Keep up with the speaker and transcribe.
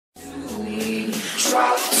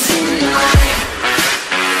drop tonight.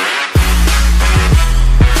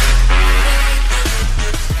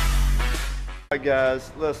 Alright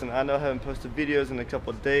guys, listen, I know I haven't posted videos in a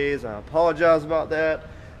couple of days. I apologize about that.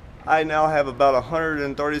 I now have about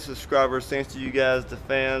 130 subscribers thanks to you guys, the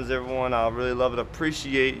fans, everyone. I really love it.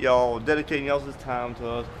 Appreciate y'all dedicating y'all's time to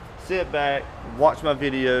us. Sit back, watch my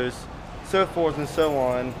videos, so forth and so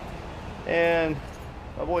on. And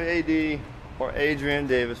my boy AD, or Adrian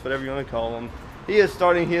Davis, whatever you want to call him, he is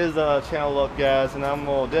starting his channel up, guys, and I'm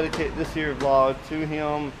going to dedicate this here vlog to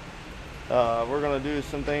him. We're going to do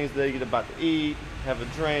some things they get about to eat, have a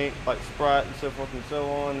drink, like Sprite and so forth and so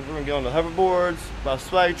on. We're going to get on the hoverboards by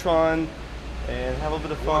Swagtron and have a little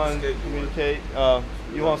bit of fun, communicate.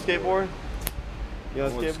 You want a skateboard? You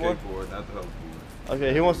want a skateboard? Skateboard, not the hoverboard.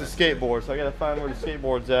 Okay, he wants a skateboard, so I got to find where the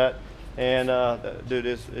skateboard's at. And dude,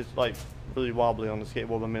 it's like really wobbly on the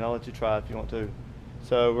skateboard. I mean, I'll let you try if you want to.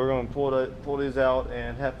 So we're going to pull these out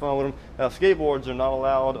and have fun with them. Now, skateboards are not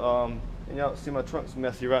allowed. And y'all see my trunk's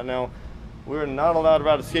messy right now. We're not allowed to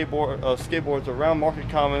ride a skateboards around Market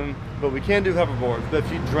Common, but we can do hoverboards. But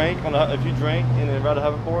if you drink and then ride a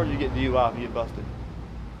hoverboard, you get DUI if you get busted.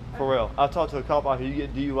 For real. I talked to a cop out here. You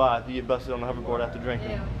get DUI if you get busted on a hoverboard after drinking.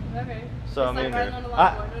 Yeah. Okay. So it's I mean, like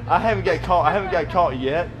I haven't got caught. I haven't got caught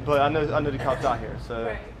yet, but I know the cops out here. So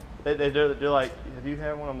right. they're like, have you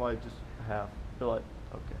had one? I'm like, just have. They're like,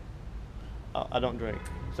 okay. I don't drink.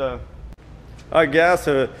 So. Alright guys,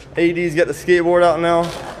 so AD's got the skateboard out now.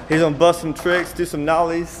 He's gonna bust some tricks, do some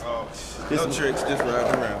nollies. Oh, no tricks, just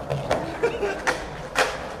riding around.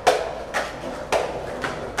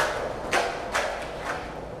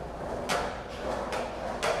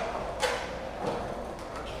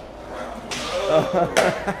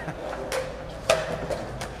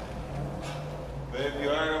 Babe, you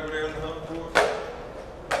alright over there on the hoverboard?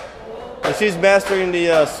 And she's mastering the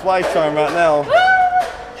Swagtron right now.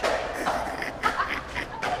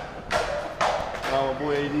 My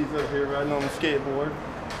boy AD's up here riding on the skateboard. I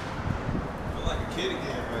feel like a kid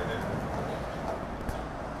again right there.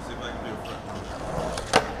 See if I can do a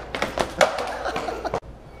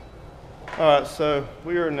front. Alright, so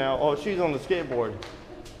we are now, oh, she's on the skateboard.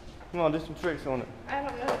 Come on, do some tricks on it. I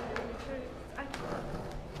don't know how to do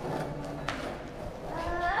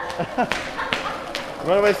tricks.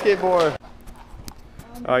 Runaway skateboard.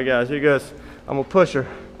 Alright guys, here goes. I'm gonna push her.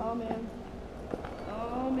 Oh man.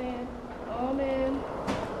 Oh man. Oh man.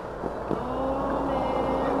 Oh man.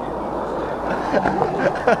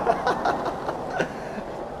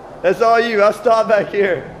 That's all you. I'll stop back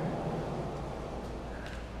here.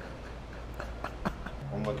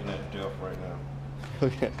 I'm looking at death right now.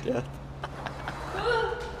 Look at death.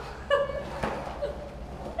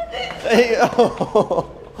 Hey, oh.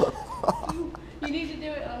 You need to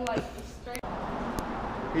do it on like the straight.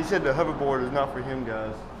 He said the hoverboard is not for him,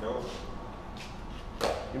 guys. Nope.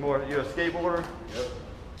 You a skateboarder? Yep.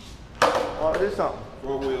 Well, do something.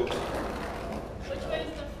 4 wheels. Which way is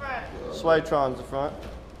the front? Swagtron's the front.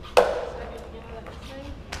 So I need to get that thing.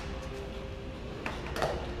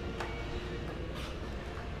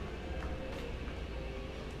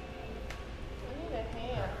 I need a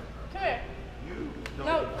hand. Come here.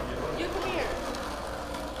 No, you come here.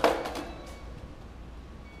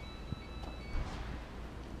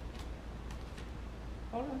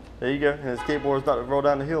 Hold on. There you go. And the skateboard's about to roll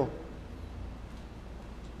down the hill.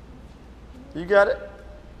 You got it?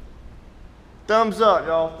 Thumbs up,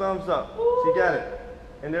 y'all. Thumbs up. She got it.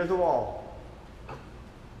 And there's the wall.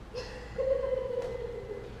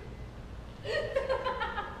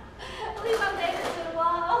 At least I made it to the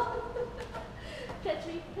wall. Catch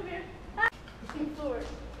me. Come here. Come forward.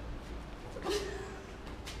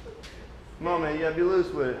 Come on, man. You gotta be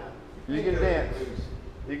loose with it. You can dance.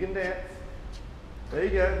 You can dance. There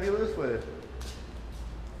you go. Be loose with it.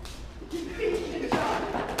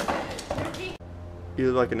 You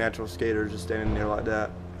look like a natural skater just standing there like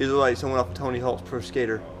that. You look like someone off Tony Hawk's Pro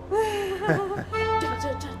Skater.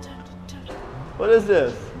 What is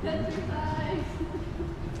this?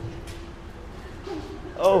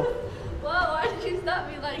 Oh. Whoa, why did you stop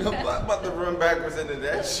me like I'm that? about to run backwards into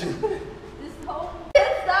that shit. This whole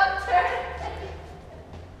stop turning.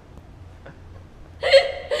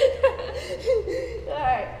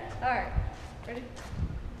 Alright. Ready?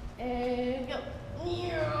 And go.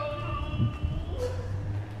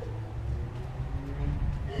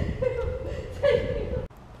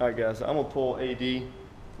 Alright guys, I'm gonna pull AD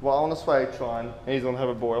while on the Swagtron and he's on the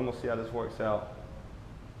hoverboard. I'm gonna see how this works out.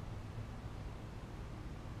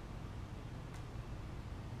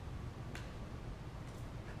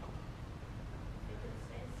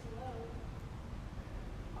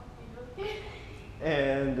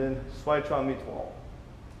 And then Swagtron meets wall.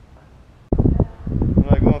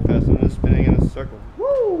 going fast. I'm just spinning in a circle.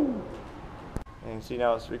 Woo! And see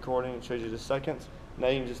now it's recording. It shows you the seconds. Now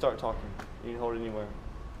you can just start talking. You can hold it anywhere.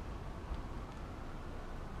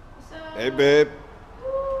 Hey, babe.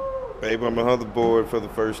 Babe, I'm on the board for the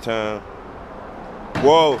first time.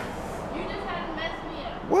 Whoa. You just had to mess me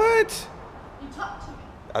up. What? You talked to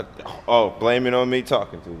me. Oh, blame it on me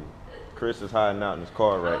talking to you. Chris is hiding out in his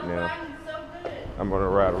car right I was now. riding so good. I'm gonna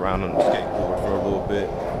ride around on the skateboard for a little bit.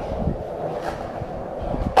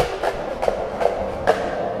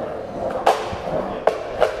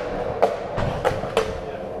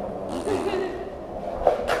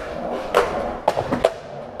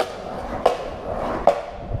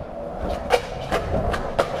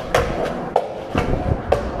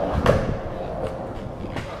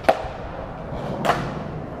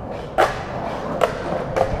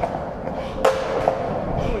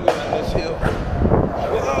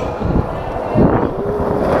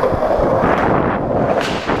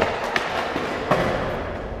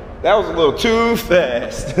 That was a little too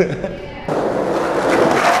fast.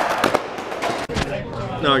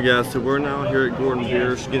 Alright guys, so we're now here at Gordon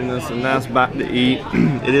Beers getting us a nice bite to eat.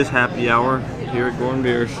 It is happy hour here at Gordon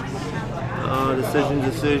Beers.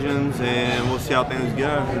 Decisions, and we'll see how things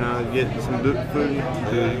go. Get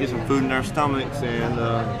some food in our stomachs and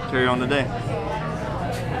carry on the day.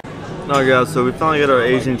 Alright guys, so we finally got our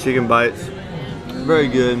Asian chicken bites. Very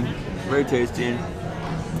good, very tasty.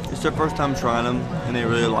 It's their first time trying them, and they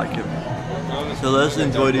really like it. So let's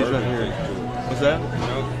enjoy these right here. What's that?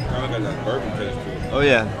 Oh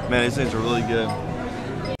yeah, man, these things are really good.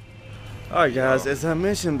 Alright guys, as I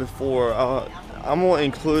mentioned before, I'm gonna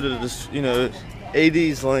include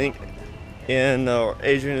AD's link and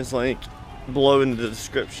Adrian's link below in the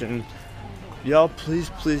description. Y'all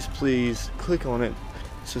please click on it,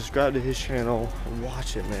 subscribe to his channel, and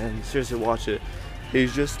watch it, man. Seriously, watch it.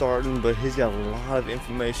 He's just starting, but he's got a lot of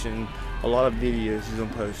information, a lot of videos he's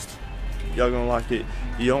gonna post. Y'all gonna like it,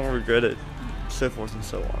 you don't regret it, so forth and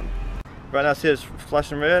so on. Right now, see it's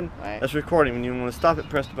flashing red? Right. That's recording. When you want to stop it,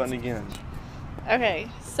 press the button again. Okay,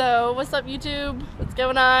 so what's up YouTube? What's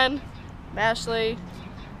going on? I'm Ashely.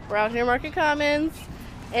 We're out here marking commons,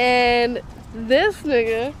 and this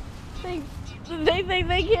nigga thinks they think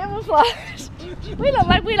they camouflage. We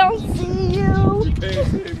don't see you. You can't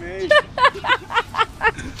see me.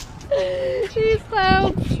 These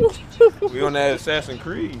clowns. We on that Assassin's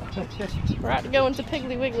Creed. We're about to go into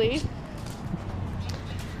Piggly Wiggly.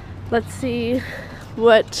 Let's see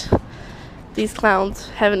what these clowns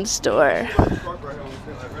have in store.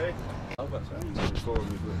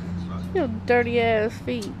 Your dirty ass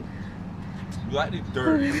feet. You like these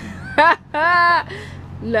dirty?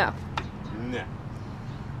 No. Nah.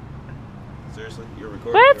 Seriously? You're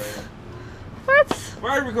recording What? me right now? What? Why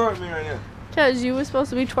are you recording me right now? Because you were supposed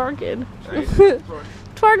to be twerking. I ain't recording.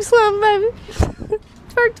 Twerk slam, baby.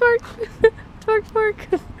 Twerk, twerk. Twerk,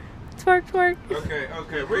 twerk. Twerk, twerk.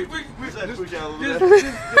 Okay. We just let this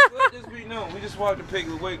be known. We just walked to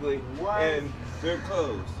Piggly Wiggly and they're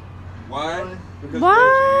closed. Why? Because What?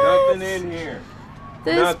 there's nothing in here.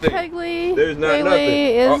 This Nothing. Piggly There's not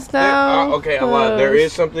Wiggly nothing. is now Okay, I lied. There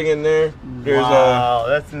is something in there. There's Wow,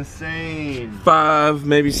 that's insane. 5,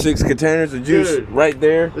 maybe 6 containers of juice Dude. right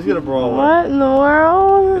there. Let's get a brawl. What in the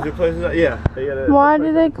world? Is there places that? Yeah. They got Why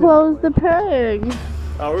did they close the pig?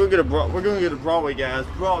 We're gonna get a Broadway, guys.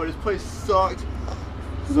 Broadway, this place sucked.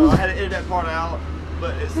 So I had to edit that part out,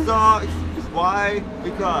 but it sucks. Why?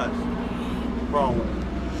 Because Broadway.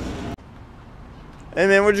 Hey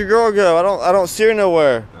man, where'd your girl go? I don't see her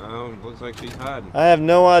nowhere. Looks like she's hiding. I have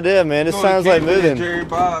no idea, man. This sounds like moving. Jerry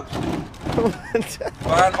Bob's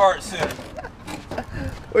Fine Art Center.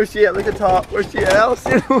 Where's she at? Look at the top. Where's she at? I don't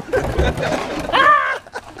see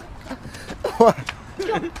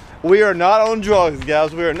her. We are not on drugs,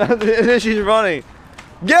 guys. We are not. And then she's running.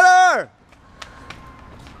 Get her!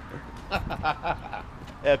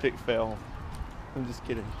 Epic fail. I'm just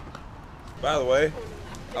kidding. By the way,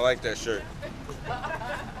 I like that shirt.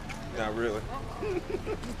 Not really.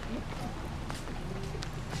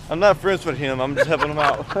 I'm not friends with him. I'm just helping him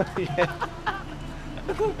out. Yeah.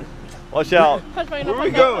 Watch out. Punch my Where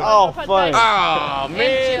we going? Oh, funny. Oh And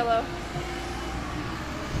man. yellow.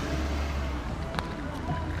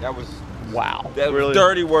 That was Wow. that Really? was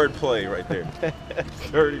dirty wordplay right there.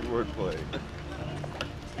 Dirty wordplay.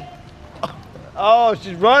 Oh,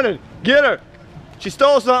 she's running. Get her. She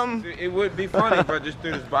stole something. It would be funny if I just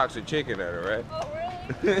threw this box of chicken at her, right? Oh,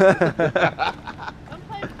 really? I'm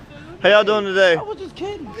playing food. How y'all doing today? I was just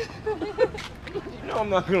kidding. You know I'm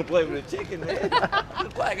not gonna play with the chicken, man.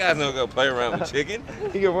 Black guys not gonna play around with chicken.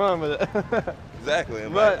 You can run with it. Exactly.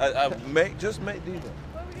 But- I just make these.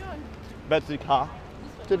 Where are we going? Back to the car.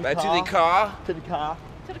 To the Back car. to the car. To the car.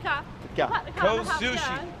 To the car. Yeah. Park the car Cold in the house, sushi.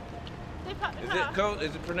 yeah. They park the Is car. it cold?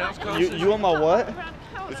 Is it pronounced cold? You want my what?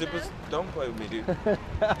 Is it? Don't play with me, dude.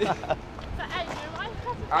 I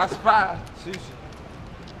I spy sushi.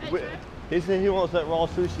 Wait, he said he wants that raw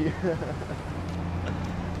sushi.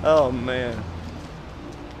 Oh man.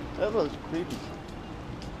 That looks creepy.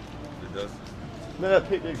 It does. Man, that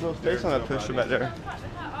picnic girl's face on that There's picture nobody. back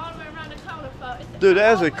there. Dude,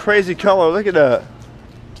 that is a crazy color. Look at that.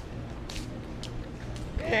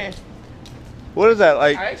 What is that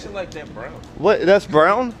like? I actually like that brown. What? That's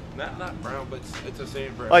brown? Not brown, but it's the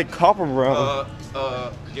same brown. Like copper brown.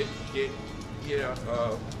 Yeah.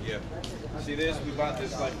 See this? We bought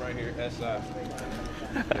this like right here. SI.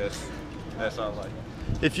 Yes. That's all I like.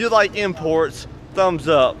 If you like imports, thumbs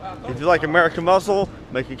up. If you like American Muscle,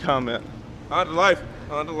 make a comment. On to life.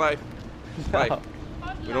 On to life. It's life.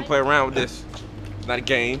 We don't play around with this. It's not a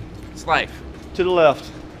game. It's life. To the left.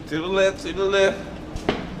 To the left. To the left.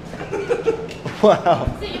 Wow.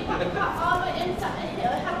 So you put the car all the way inside the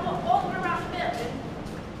hill, have to walk all the way around the building.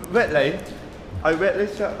 Really? I read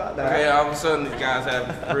this shit about that. Okay, all of a sudden these guys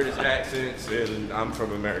have British accents and I'm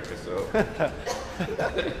from America, so.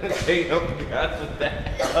 Can't help you guys with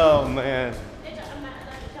that. Oh man. It doesn't matter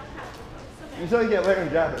that you don't have to. You still get wearing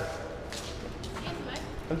jackets. Excuse me.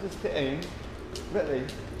 I'm just kidding. Really?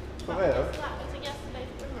 For real? That was a yesterday's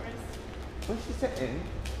memories. What's she saying?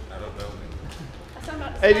 I don't know. I sound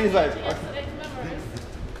like Eddie's like, yesterday's memories.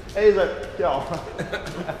 Eddie's like, yo.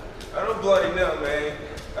 I don't bloody know, man.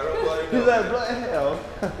 I don't bloody know. He's like, bloody hell.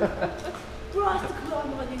 Bro, I still put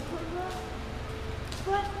on my name.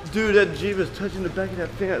 What? Dude, that Jeep is touching the back of that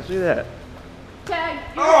fence. Look at that. Tag.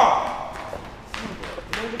 Oh!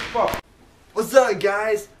 Motherfucker. What's up,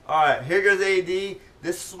 guys? Alright, here goes AD.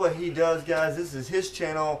 This is what he does, guys. This is his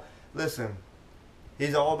channel. Listen,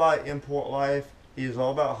 he's all about import life. He's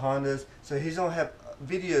all about Hondas. So he's gonna have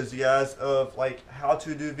videos, guys, of like how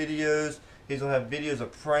to do videos. He's gonna have videos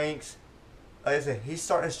of pranks. Like I said, he's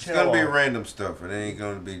starting his It's channel. gonna be off. random stuff. It ain't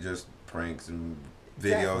gonna be just pranks and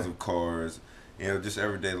videos Exactly. of cars. You know, just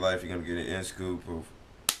everyday life. You're gonna get an in scoop of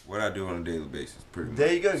what I do on a daily basis, pretty much.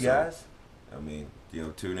 There you go, So, guys. I mean, you know,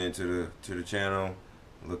 tune into the channel.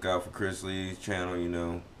 Look out for Chris Lee's channel. You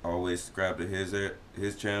know, always subscribe to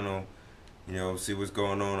his channel. You know, see what's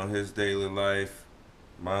going on his daily life.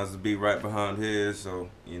 Mine's to be right behind his, so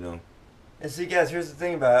you know. And see, guys, here's the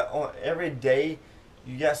thing about it. On every day,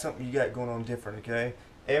 you got something you got going on different, okay?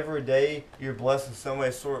 Every day, you're blessed in some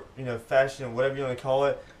way, sort, you know, fashion, whatever you want to call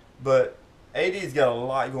it. But AD's got a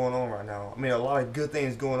lot going on right now. I mean, a lot of good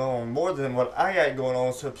things going on, more than what I got going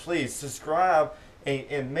on. So please subscribe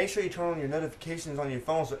and make sure you turn on your notifications on your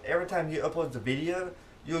phone. So every time he uploads a video,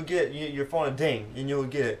 you'll get your phone a ding and you'll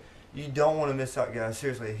get it. You don't want to miss out, guys.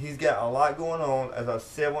 Seriously, he's got a lot going on. As I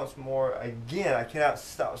said once more, again, I cannot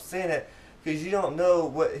stop saying it because you don't know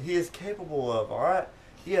what he is capable of. All right?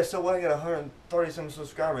 Yeah. So what? I got 130 some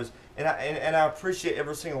subscribers, and I appreciate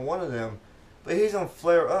every single one of them. But he's gonna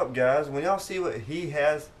flare up, guys. When y'all see what he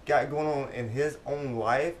has got going on in his own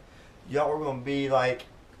life, y'all are gonna be like,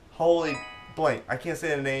 holy blank. I can't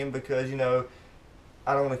say the name because you know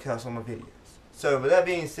I don't want to cuss on my videos. So with that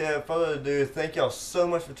being said, further ado, thank y'all so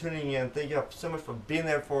much for tuning in. Thank y'all so much for being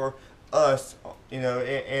there for us. You know,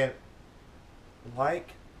 and like,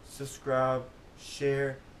 subscribe,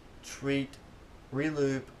 share, tweet,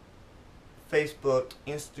 reloop, Facebook,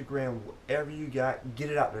 Instagram, whatever you got, get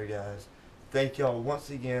it out there, guys. Thank y'all once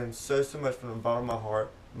again so much from the bottom of my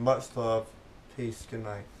heart. Much love. Peace. Good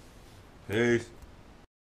night. Peace.